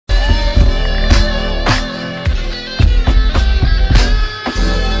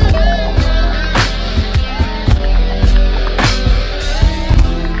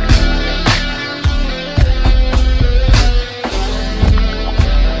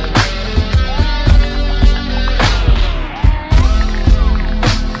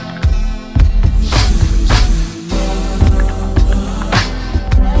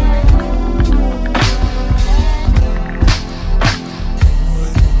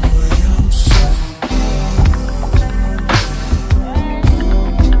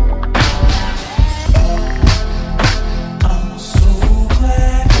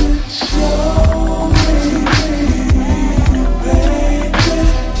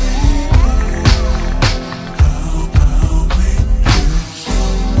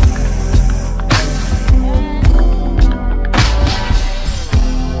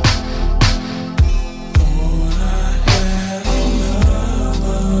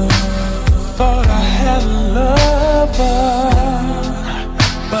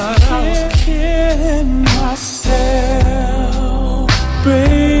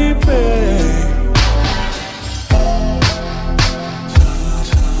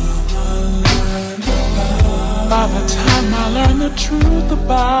By the time I learned the truth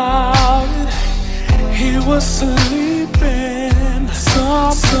about it, he was sleeping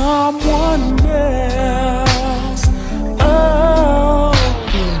someone else. Oh,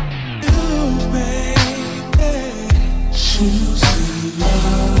 you baby, choosey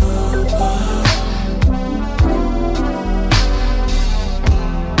lover.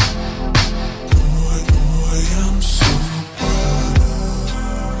 Boy, I'm so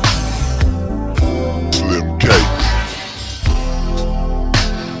Slim Cake.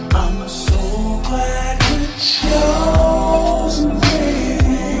 I'm so glad you chose me,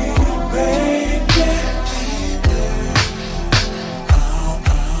 baby. I'll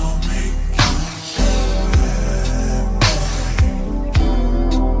make you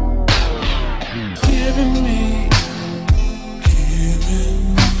giving me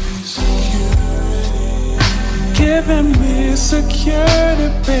security, giving me security,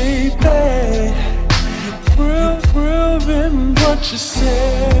 baby. Proving what you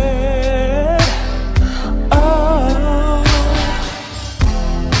said. Oh,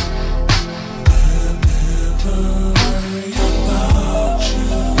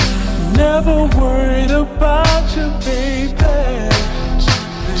 never worried about you, baby.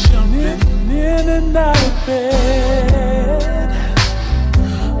 Jumping in and out of bed.